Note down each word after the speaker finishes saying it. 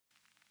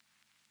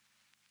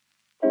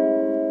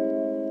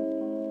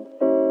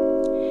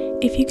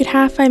If you could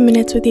have 5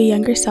 minutes with your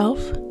younger self,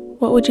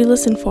 what would you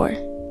listen for?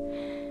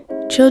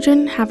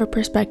 Children have a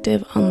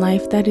perspective on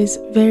life that is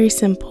very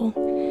simple.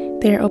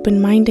 They are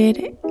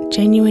open-minded,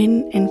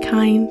 genuine, and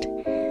kind.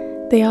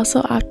 They also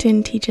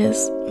often teach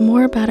us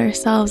more about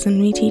ourselves than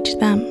we teach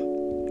them.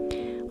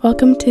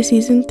 Welcome to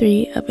Season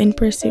 3 of In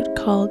Pursuit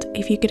called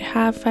If You Could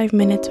Have 5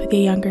 Minutes with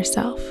Your Younger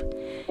Self.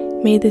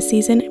 May this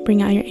season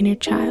bring out your inner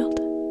child.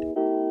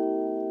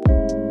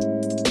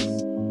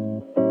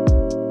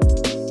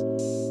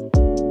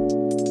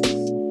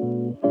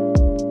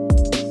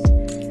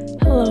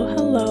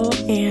 Hello,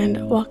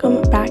 and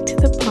welcome back to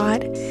the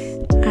pod.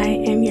 I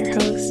am your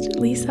host,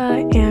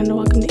 Lisa, and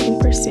welcome to In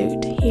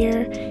Pursuit.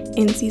 Here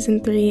in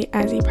Season 3,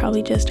 as you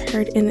probably just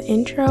heard in the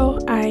intro,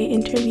 I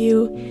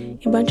interview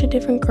a bunch of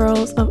different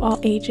girls of all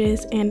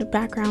ages and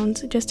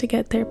backgrounds just to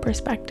get their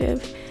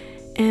perspective.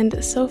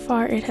 And so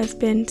far, it has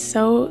been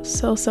so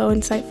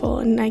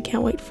insightful, and I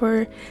can't wait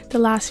for the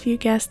last few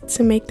guests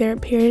to make their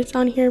appearance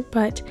on here.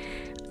 But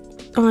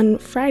on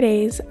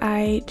Fridays,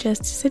 I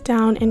just sit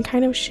down and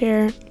kind of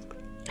share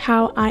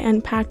how I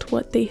unpacked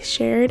what they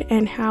shared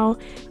and how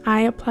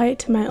I apply it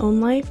to my own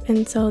life.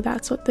 And so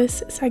that's what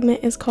this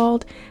segment is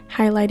called,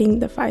 highlighting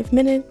the 5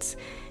 minutes.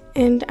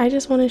 And I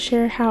just want to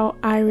share how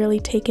I really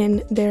take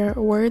in their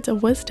words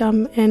of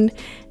wisdom and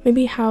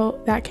maybe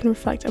how that can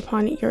reflect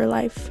upon your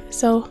life.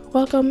 So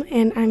welcome,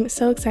 and I'm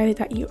so excited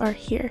that you are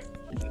here.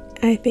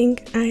 I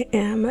think I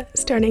am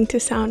starting to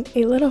sound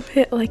a little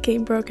bit like a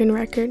broken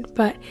record,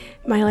 but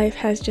my life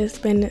has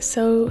just been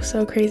so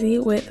crazy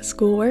with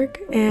schoolwork,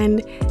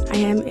 and I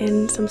am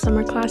in some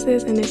summer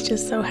classes and it's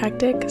just so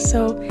hectic.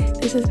 So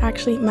this is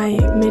actually my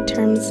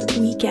midterms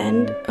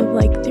weekend of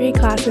like 3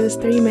 classes,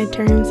 3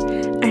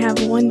 midterms. I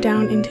have 1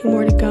 down and 2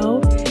 more to go,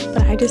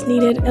 but I just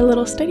needed a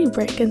little study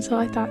break, and so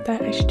I thought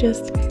that I should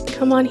just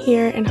come on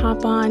here and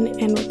hop on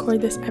and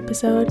record this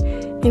episode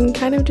and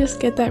kind of just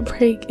get that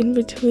break in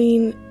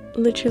between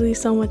literally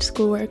so much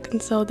schoolwork.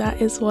 And so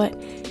that is what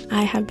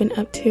I have been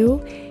up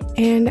to,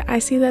 and I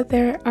see that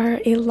there are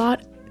a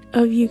lot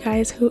of you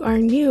guys who are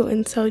new,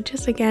 and so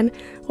just again,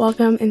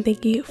 welcome and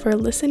thank you for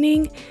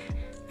listening.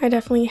 I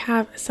definitely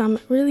have some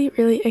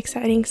really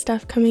exciting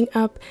stuff coming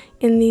up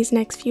in these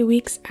next few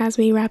weeks as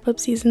we wrap up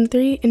Season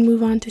 3 and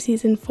move on to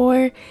Season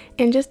 4.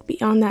 And just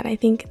beyond that, I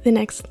think the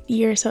next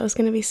year or so is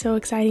going to be so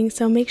exciting.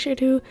 So make sure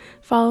to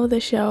follow the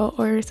show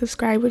or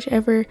subscribe,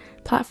 whichever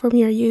platform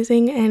you're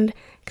using, and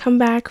come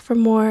back for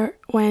more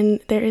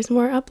when there is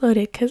more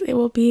uploaded, because it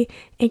will be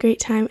a great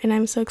time, and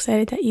I'm so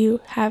excited that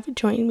you have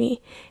joined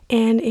me.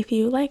 And if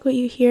you like what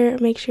you hear,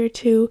 make sure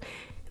to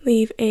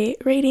leave a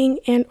rating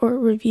and or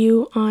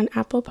review on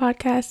Apple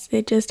Podcasts.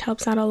 It just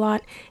helps out a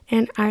lot,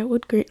 and I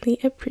would greatly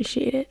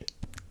appreciate it.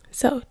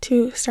 So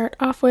to start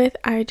off with,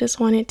 I just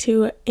wanted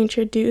to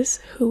introduce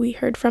who we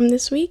heard from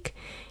this week.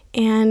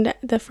 And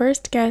the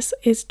first guest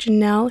is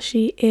Ginelle.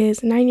 She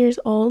is 9 years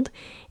old,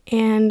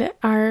 and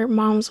our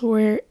moms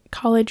were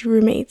college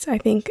roommates, I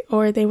think,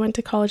 or they went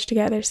to college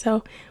together.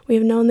 So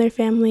we've known their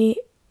family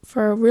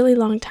for a really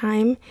long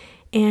time,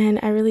 and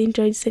I really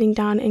enjoyed sitting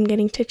down and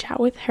getting to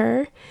chat with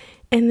her.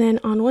 And then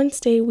on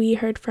Wednesday, we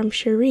heard from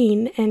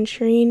Sharine, and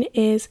Sharine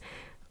is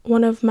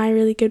one of my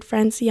really good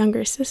friend's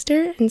younger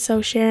sister. And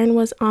so Sharon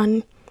was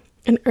on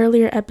an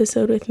earlier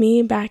episode with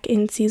me back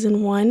in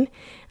Season 1.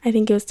 I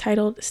think it was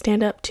titled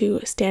Stand Up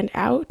to Stand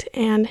Out.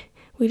 And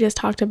we just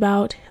talked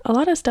about a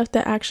lot of stuff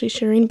that actually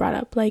Sharine brought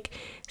up, like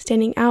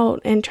standing out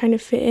and trying to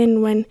fit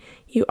in when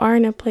you are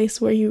in a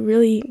place where you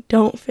really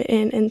don't fit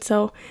in. And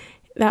so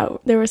that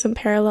there were some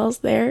parallels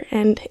there.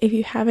 And if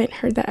you haven't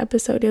heard that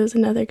episode, it was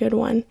another good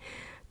one.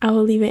 I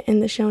will leave it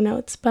in the show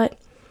notes. But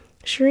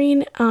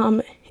Sharine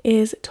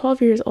is 12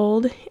 years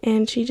old,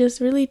 and she just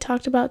really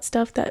talked about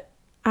stuff that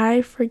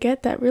I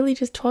forget that really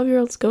just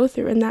 12-year-olds go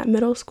through in that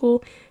middle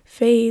school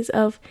phase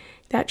of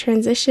that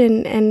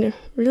transition, and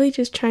really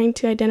just trying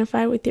to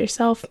identify with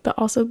yourself, but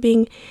also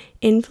being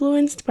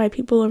influenced by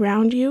people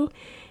around you.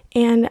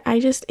 And I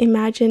just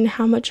imagine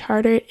how much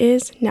harder it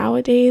is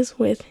nowadays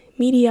with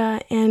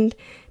media and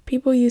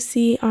people you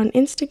see on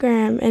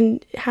Instagram,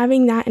 and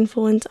having that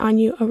influence on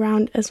you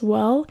around as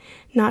well,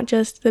 not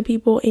just the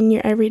people in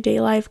your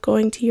everyday life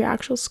going to your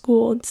actual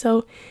school. And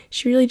so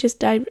she really just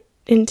dived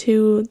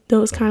into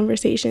those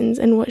conversations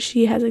and what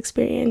she has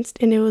experienced,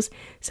 and it was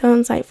so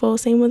insightful.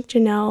 Same with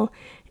Ginelle,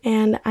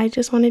 and I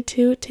just wanted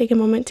to take a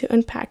moment to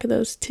unpack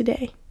those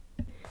today.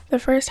 The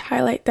first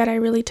highlight that I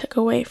really took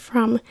away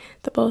from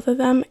the both of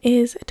them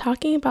is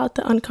talking about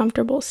the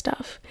uncomfortable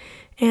stuff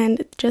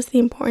and just the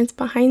importance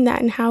behind that,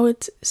 and how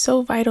it's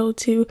so vital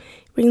to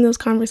bring those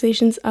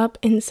conversations up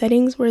in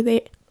settings where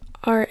they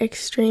are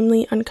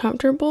extremely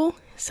uncomfortable.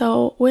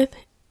 So with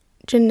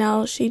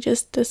Ginelle, she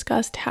just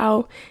discussed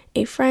how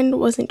a friend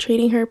wasn't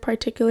treating her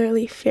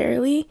particularly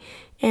fairly,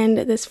 and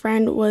this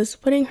friend was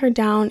putting her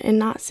down and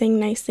not saying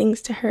nice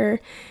things to her.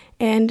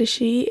 And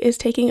she is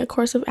taking a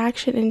course of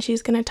action, and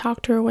she's going to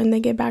talk to her when they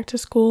get back to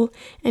school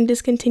and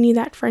discontinue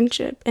that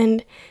friendship.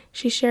 And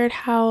she shared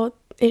how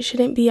it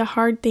shouldn't be a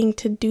hard thing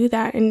to do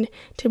that and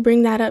to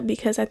bring that up,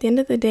 because at the end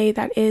of the day,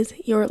 that is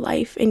your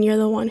life and you're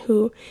the one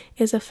who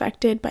is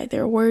affected by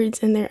their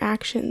words and their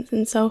actions.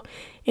 And so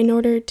in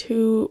order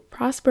to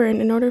prosper and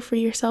in order for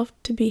yourself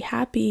to be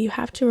happy, you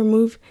have to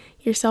remove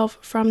yourself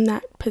from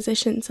that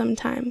position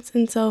sometimes.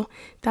 And so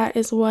that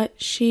is what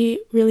she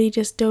really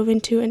just dove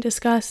into and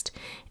discussed.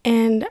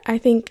 And I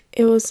think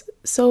it was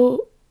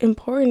so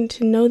important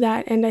to know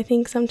that. And I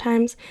think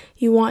sometimes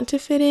you want to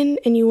fit in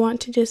and you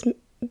want to just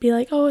be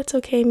like, oh, it's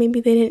okay, maybe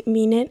they didn't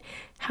mean it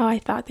how I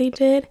thought they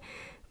did.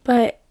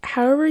 But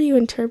however you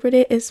interpret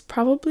it is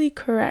probably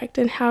correct,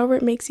 and however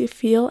it makes you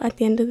feel at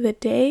the end of the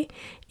day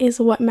is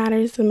what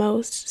matters the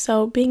most.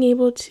 So being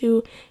able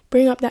to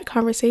bring up that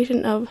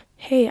conversation of,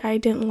 hey, I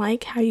didn't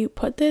like how you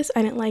put this,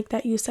 I didn't like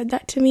that you said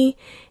that to me,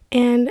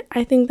 and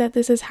I think that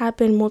this has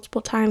happened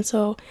multiple times,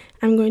 so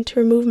I'm going to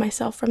remove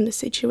myself from the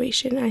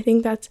situation. I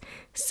think that's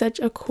such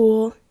a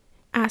cool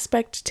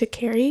aspect to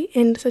carry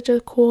and such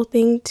a cool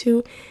thing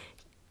to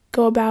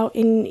go about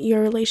in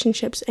your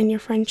relationships and your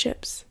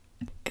friendships.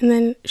 And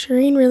then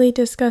Sharine really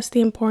discussed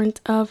the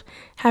importance of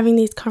having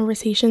these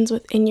conversations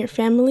within your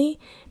family,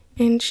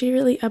 and she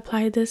really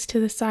applied this to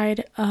the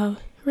side of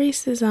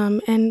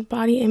racism and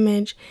body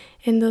image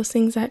and those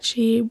things that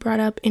she brought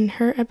up in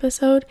her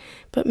episode,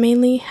 but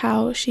mainly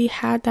how she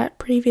had that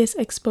previous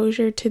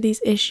exposure to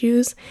these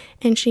issues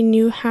and she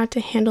knew how to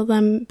handle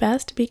them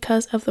best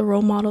because of the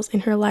role models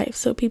in her life.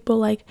 So people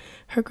like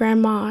her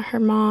grandma, her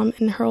mom,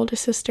 and her older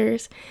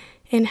sisters,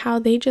 and how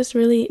they just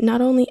really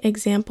not only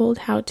exampled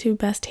how to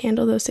best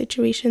handle those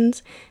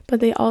situations, but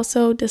they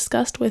also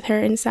discussed with her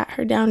and sat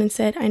her down and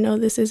said, I know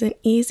this isn't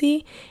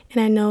easy, and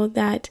I know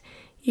that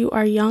you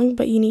are young,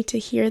 but you need to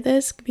hear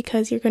this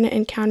because you're going to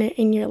encounter it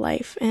in your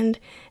life. And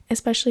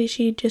especially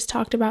she just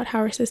talked about how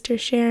her sister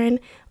Sharine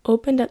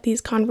opened up these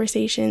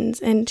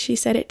conversations, and she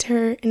said it to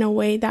her in a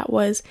way that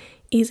was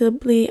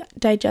easily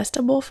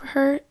digestible for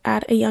her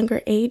at a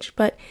younger age,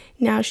 but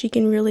now she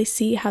can really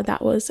see how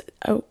that was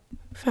a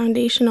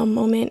foundational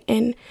moment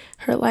in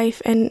her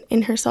life and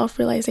in her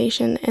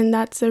self-realization, and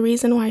that's the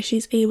reason why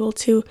she's able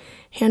to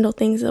handle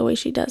things the way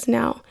she does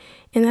now.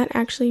 And that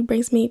actually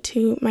brings me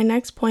to my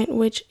next point,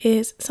 which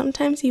is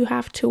sometimes you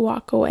have to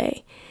walk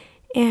away.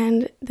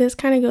 And this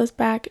kind of goes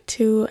back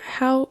to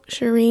how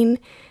Sharine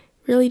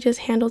really just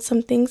handled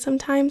some things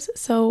sometimes.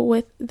 So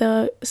with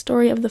the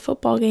story of the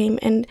football game,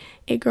 and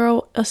a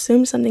girl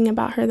assumed something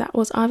about her that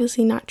was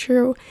obviously not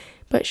true,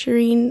 but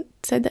Sharine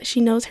said that she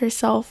knows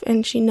herself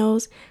and she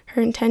knows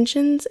her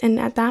intentions, and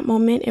at that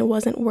moment it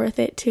wasn't worth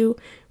it to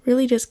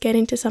really just get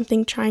into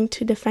something trying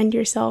to defend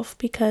yourself,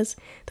 because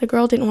the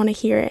girl didn't want to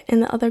hear it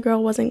and the other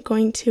girl wasn't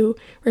going to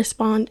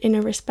respond in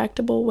a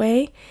respectable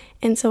way.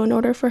 And so in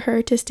order for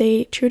her to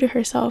stay true to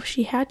herself,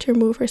 she had to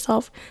remove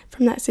herself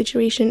from that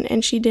situation,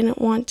 and she didn't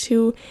want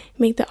to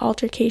make the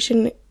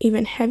altercation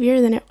even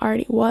heavier than it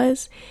already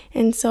was.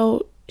 And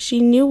so she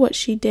knew what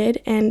she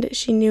did and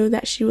she knew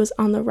that she was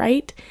on the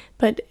right,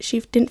 but she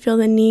didn't feel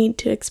the need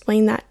to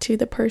explain that to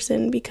the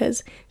person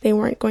because they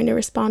weren't going to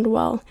respond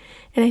well.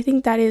 And I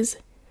think that is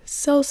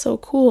so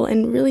cool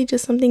and really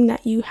just something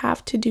that you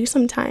have to do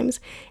sometimes.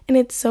 And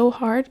it's so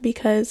hard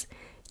because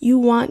you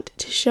want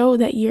to show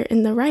that you're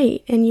in the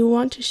right and you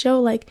want to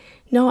show like,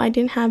 no, I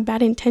didn't have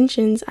bad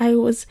intentions. I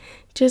was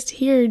just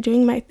here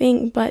doing my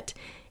thing. But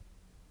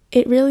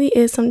it really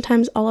is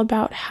sometimes all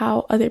about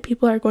how other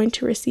people are going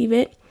to receive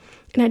it.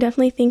 And I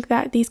definitely think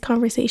that these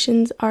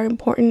conversations are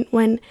important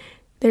when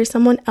there's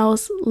someone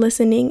else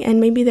listening and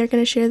maybe they're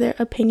going to share their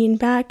opinion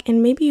back,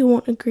 and maybe you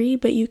won't agree,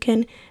 but you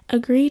can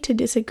agree to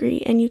disagree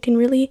and you can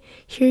really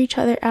hear each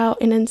other out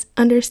and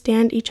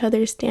understand each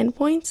other's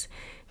standpoints.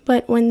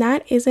 But when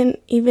that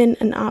isn't even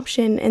an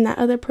option and that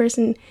other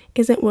person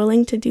isn't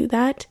willing to do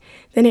that,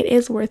 then it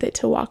is worth it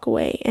to walk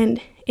away,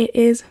 and it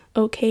is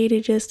okay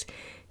to just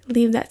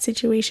leave that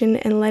situation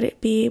and let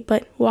it be,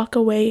 but walk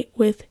away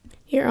with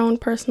your own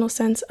personal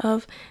sense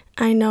of,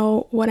 I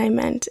know what I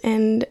meant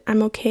and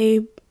I'm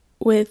okay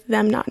with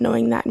them not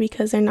knowing that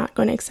because they're not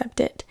going to accept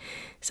it.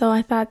 So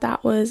I thought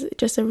that was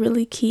just a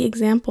really key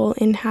example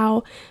in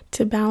how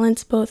to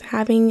balance both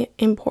having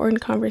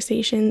important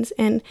conversations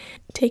and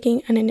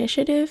taking an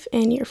initiative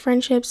in your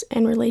friendships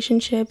and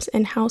relationships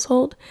and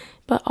household,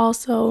 but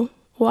also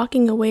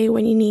walking away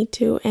when you need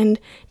to and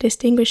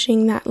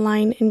distinguishing that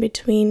line in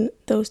between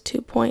those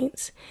 2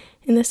 points.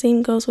 And the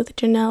same goes with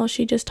Ginelle.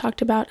 She just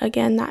talked about,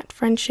 again, that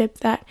friendship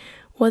that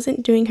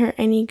wasn't doing her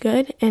any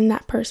good and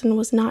that person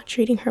was not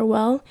treating her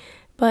well,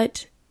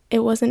 but it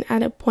wasn't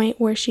at a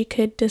point where she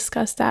could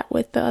discuss that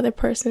with the other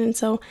person. And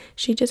so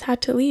she just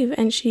had to leave,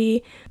 and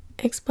she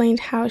explained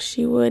how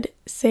she would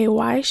say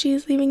why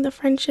she's leaving the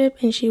friendship,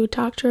 and she would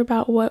talk to her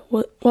about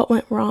what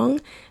went wrong,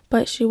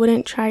 but she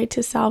wouldn't try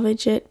to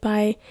salvage it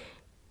by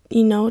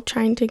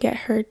trying to get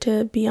her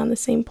to be on the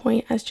same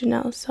point as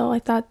Ginelle. So I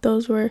thought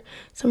those were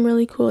some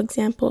really cool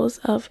examples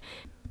of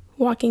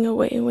walking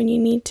away when you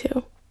need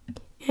to.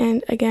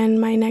 And again,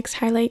 my next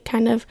highlight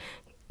kind of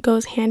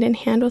goes hand in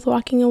hand with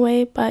walking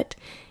away, but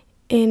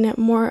in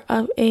more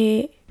of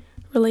a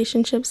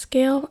relationship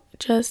scale,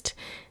 just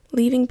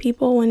leaving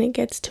people when it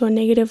gets to a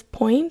negative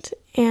point,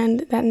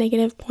 and that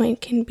negative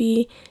point can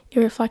be a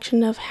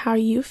reflection of how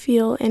you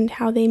feel and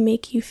how they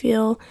make you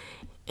feel,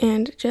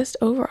 and just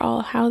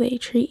overall how they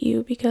treat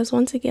you. Because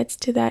once it gets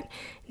to that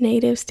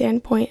negative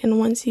standpoint, and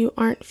once you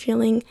aren't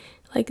feeling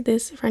like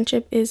this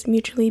friendship is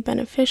mutually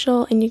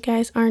beneficial and you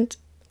guys aren't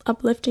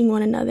uplifting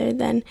one another,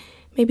 then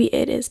maybe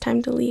it is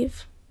time to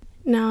leave.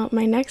 Now,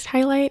 my next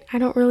highlight, I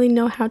don't really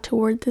know how to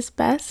word this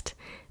best,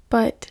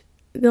 but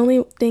the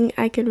only thing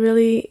I could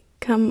really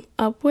come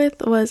up with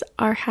was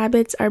our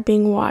habits are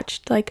being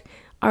watched, like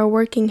our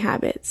working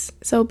habits.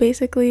 So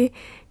basically,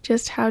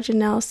 just how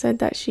Ginelle said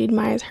that she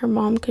admires her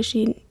mom because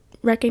she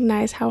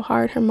recognized how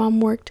hard her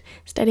mom worked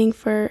studying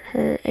for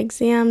her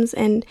exams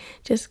and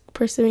just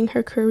pursuing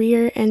her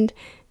career, and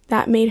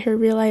that made her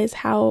realize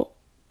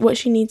what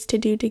she needs to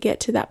do to get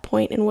to that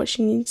point and what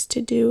she needs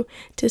to do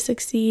to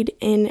succeed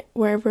in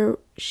wherever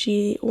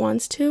she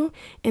wants to.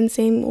 And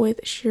same with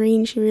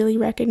Sharine, she really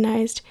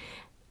recognized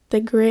the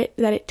grit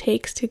that it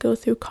takes to go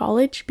through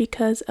college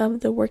because of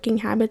the working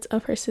habits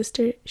of her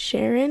sister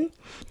Sharine.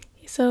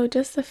 So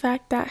just the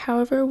fact that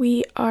however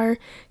we are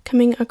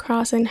coming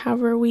across and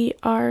however we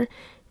are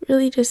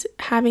really just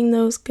having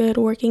those good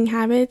working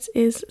habits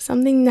is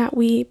something that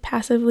we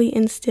passively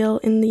instill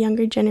in the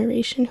younger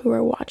generation who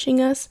are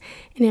watching us.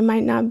 And it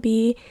might not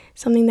be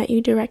something that you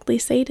directly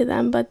say to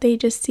them, but they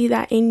just see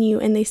that in you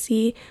and they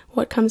see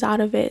what comes out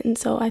of it. And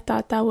so I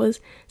thought that was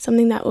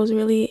something that was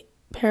really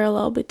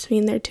parallel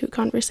between their two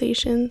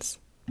conversations.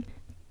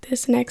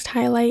 This next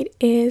highlight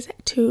is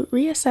to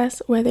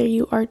reassess whether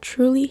you are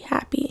truly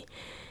happy.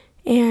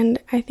 And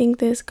I think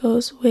this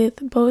goes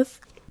with both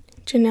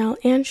Ginelle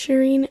and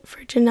Sharine.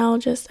 For Ginelle,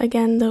 just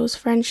again, those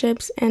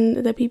friendships and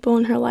the people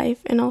in her life,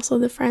 and also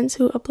the friends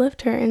who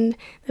uplift her and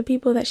the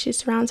people that she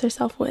surrounds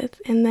herself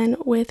with. And then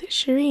with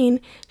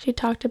Sharine, she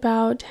talked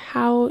about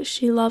how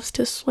she loves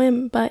to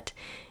swim, but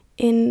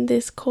in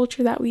this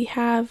culture that we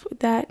have,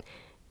 that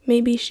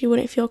maybe she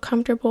wouldn't feel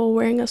comfortable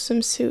wearing a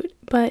swimsuit,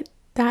 but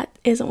that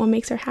isn't what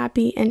makes her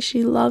happy, and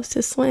she loves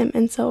to swim.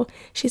 And so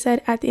she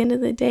said, at the end of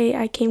the day,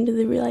 I came to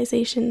the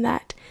realization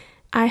that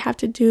I have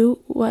to do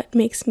what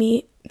makes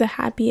me the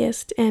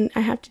happiest, and I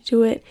have to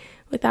do it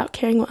without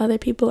caring what other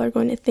people are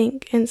going to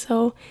think. And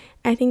so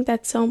I think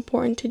that's so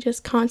important to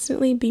just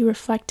constantly be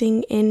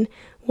reflecting in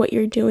what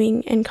you're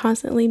doing and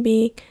constantly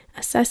be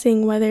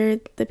assessing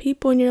whether the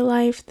people in your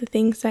life, the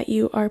things that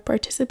you are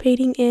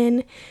participating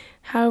in,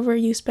 however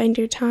you spend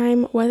your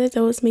time, whether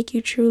those make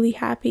you truly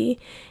happy.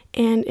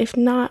 And if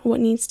not, what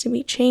needs to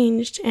be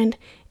changed? And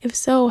if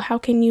so, how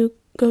can you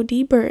go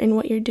deeper in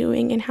what you're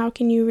doing? And how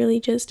can you really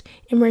just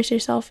immerse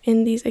yourself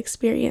in these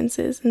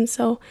experiences? And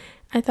so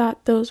I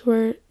thought those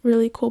were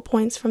really cool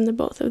points from the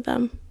both of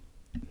them.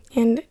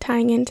 And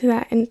tying into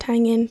that and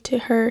tying into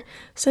her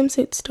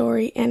swimsuit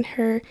story and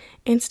her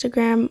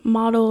Instagram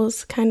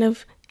models kind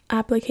of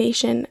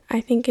application, I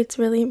think it's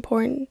really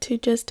important to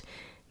just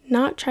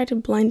not try to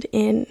blend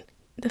in.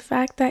 The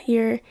fact that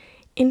your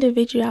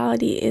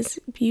individuality is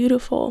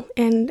beautiful.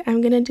 And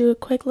I'm gonna do a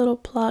quick little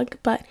plug,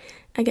 but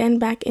again,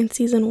 back in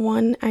season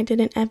 1, I did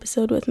an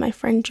episode with my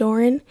friend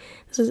Joran.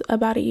 This was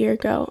about a year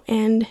ago,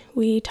 and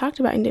we talked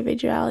about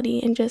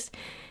individuality and just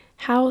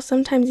how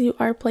sometimes you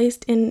are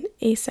placed in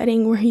a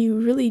setting where you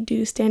really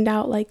do stand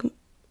out like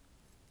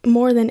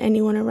more than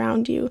anyone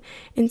around you.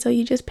 And so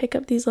you just pick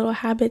up these little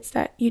habits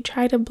that you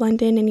try to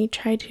blend in, and you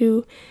try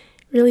to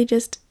really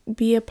just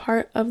be a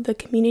part of the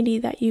community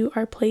that you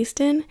are placed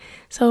in.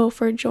 So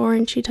for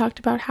Joran, she talked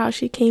about how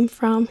she came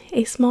from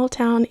a small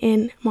town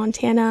in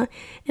Montana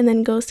and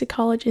then goes to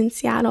college in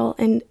Seattle,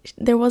 and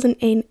there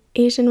wasn't an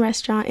Asian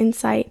restaurant in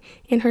sight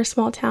in her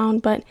small town,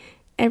 but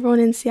everyone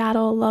in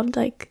Seattle loved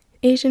like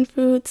Asian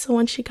food. So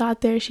when she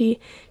got there, she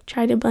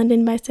tried to blend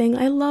in by saying,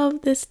 I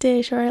love this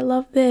dish, or I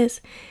love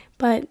this,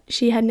 but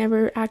she had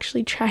never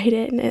actually tried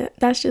it. And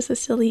that's just a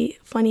silly,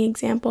 funny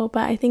example,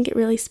 but I think it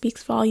really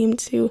speaks volume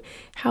to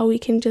how we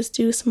can just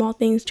do small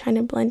things trying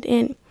to blend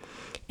in.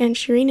 And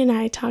Sharine and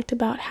I talked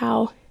about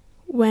how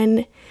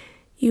when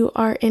you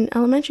are in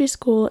elementary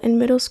school and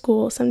middle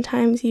school,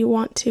 sometimes you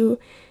want to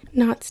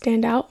not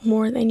stand out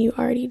more than you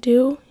already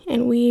do.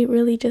 And we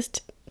really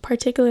just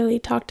particularly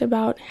talked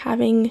about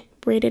having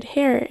braided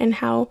hair and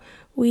how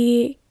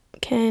we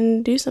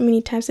can do so many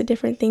types of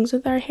different things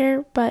with our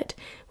hair, but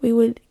we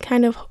would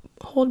kind of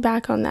hold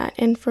back on that.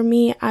 And for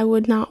me, I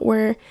would not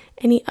wear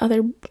any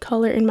other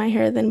color in my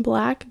hair than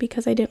black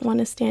because I didn't want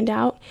to stand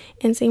out.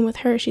 And same with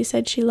her. She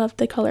said she loved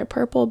the color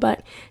purple,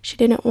 but she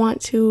didn't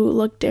want to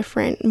look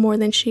different more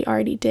than she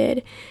already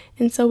did.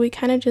 And so we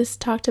kind of just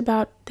talked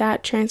about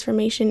that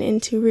transformation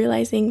into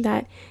realizing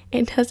that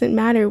it doesn't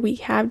matter. We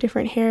have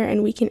different hair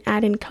and we can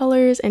add in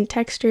colors and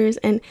textures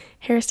and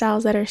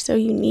hairstyles that are so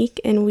unique,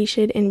 and we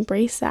should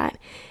embrace that.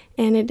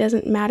 And it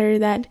doesn't matter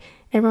that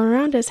everyone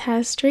around us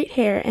has straight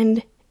hair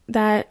and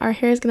that our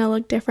hair is going to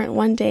look different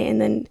one day and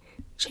then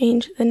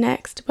change the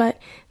next. But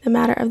the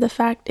matter of the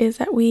fact is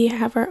that we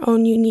have our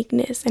own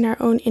uniqueness and our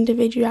own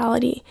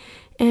individuality.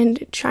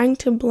 And trying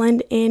to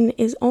blend in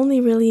is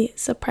only really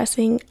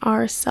suppressing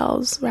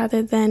ourselves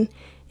rather than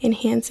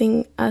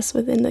enhancing us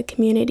within the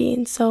community.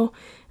 And so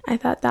I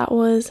thought that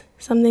was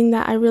something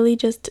that I really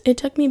it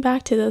took me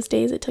back to those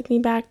days. It took me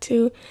back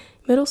to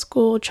middle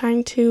school,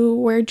 trying to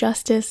wear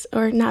justice,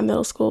 or not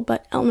middle school,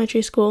 but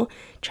elementary school,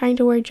 trying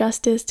to wear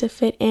justice to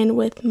fit in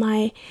with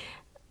my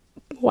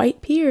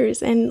white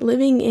peers and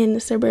living in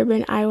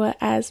suburban Iowa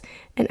as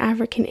an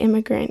African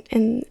immigrant.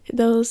 And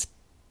those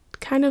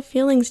kind of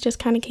feelings just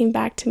kind of came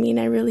back to me, and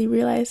I really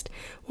realized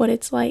what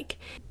it's like.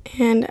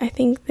 And I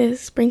think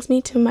this brings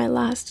me to my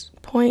last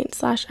point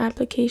 /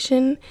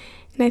 application.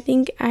 And I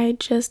think I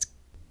just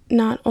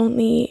not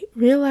only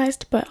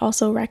realized, but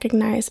also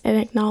recognized and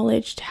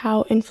acknowledged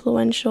how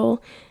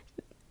influential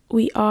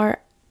we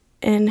are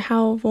and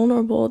how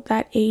vulnerable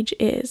that age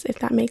is, if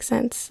that makes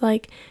sense.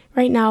 Like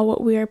right now,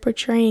 what we are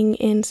portraying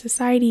in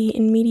society,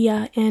 in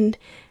media, and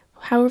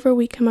however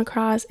we come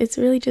across, it's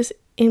really just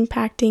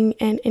impacting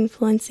and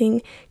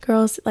influencing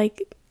girls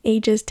like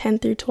ages 10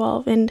 through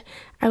 12. And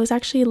I was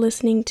actually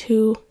listening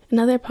to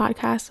another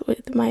podcast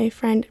with my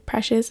friend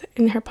Precious,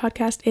 and her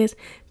podcast is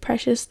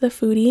Precious the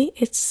Foodie.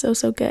 It's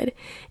so good.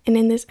 And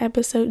in this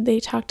episode, they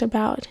talked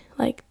about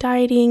like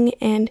dieting,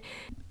 and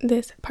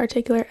this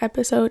particular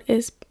episode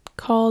is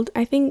called,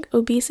 I think,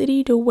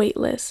 Obesity to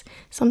Weightless,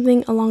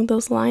 something along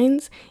those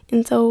lines.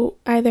 And so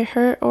either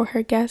her or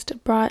her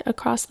guest brought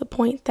across the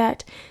point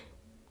that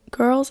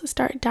girls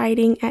start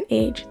dieting at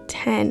age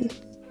 10.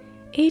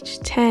 Age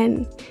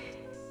 10.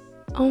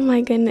 Oh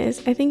my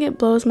goodness, I think it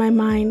blows my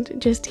mind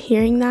just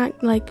hearing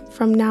that, like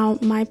from now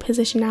my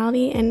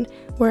positionality and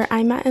where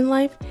I'm at in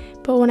life.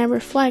 But when I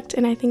reflect,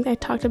 and I think I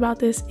talked about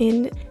this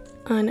in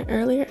an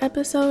earlier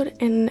episode,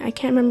 and I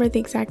can't remember the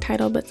exact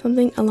title, but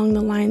something along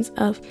the lines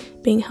of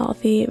being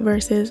healthy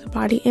versus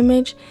body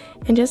image,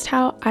 and just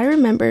how I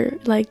remember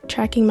like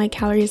tracking my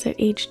calories at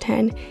age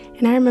 10,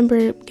 and I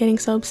remember getting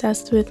so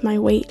obsessed with my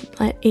weight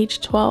at age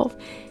 12.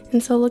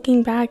 And so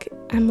looking back,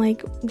 I'm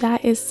like,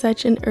 that is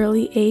such an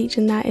early age,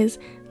 and that is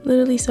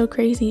literally so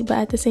crazy. But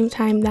at the same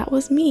time, that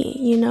was me,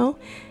 you know?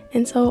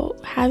 And so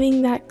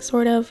having that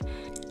sort of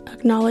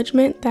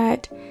acknowledgement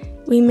that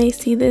we may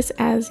see this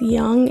as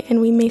young and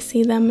we may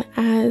see them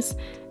as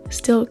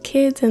still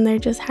kids and they're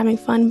just having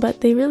fun, but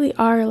they really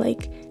are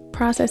like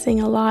processing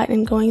a lot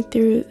and going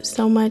through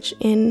so much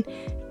in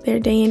their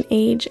day and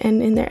age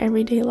and in their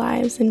everyday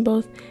lives, in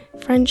both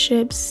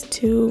friendships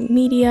to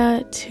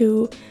media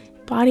to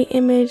body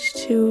image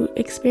to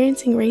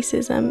experiencing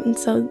racism. And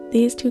so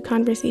these two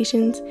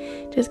conversations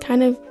just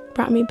kind of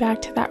brought me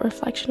back to that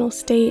reflectional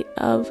state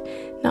of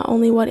not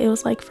only what it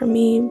was like for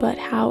me, but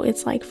how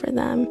it's like for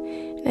them.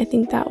 And I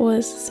think that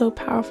was so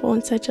powerful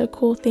and such a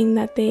cool thing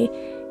that they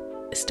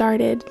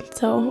started.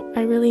 So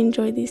I really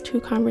enjoyed these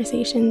two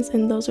conversations,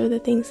 and those are the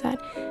things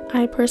that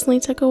I personally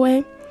took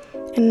away.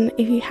 And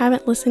if you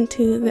haven't listened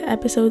to the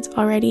episodes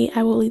already,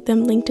 I will leave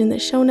them linked in the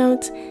show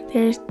notes.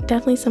 There's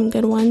definitely some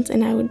good ones,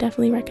 and I would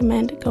definitely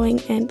recommend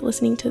going and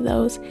listening to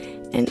those.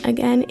 And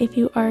again, if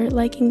you are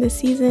liking this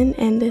season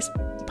and this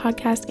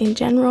podcast in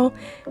general,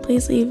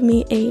 please leave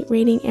me a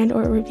rating and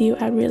or review.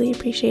 I'd really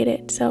appreciate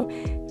it. So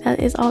that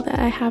is all that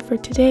I have for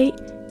today.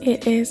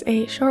 It is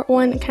a short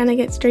one, kind of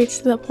gets straight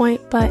to the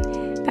point, but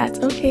that's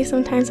okay.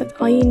 Sometimes that's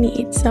all you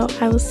need. So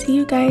I will see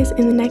you guys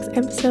in the next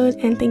episode,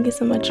 and thank you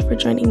so much for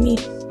joining me.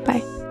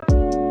 Bye.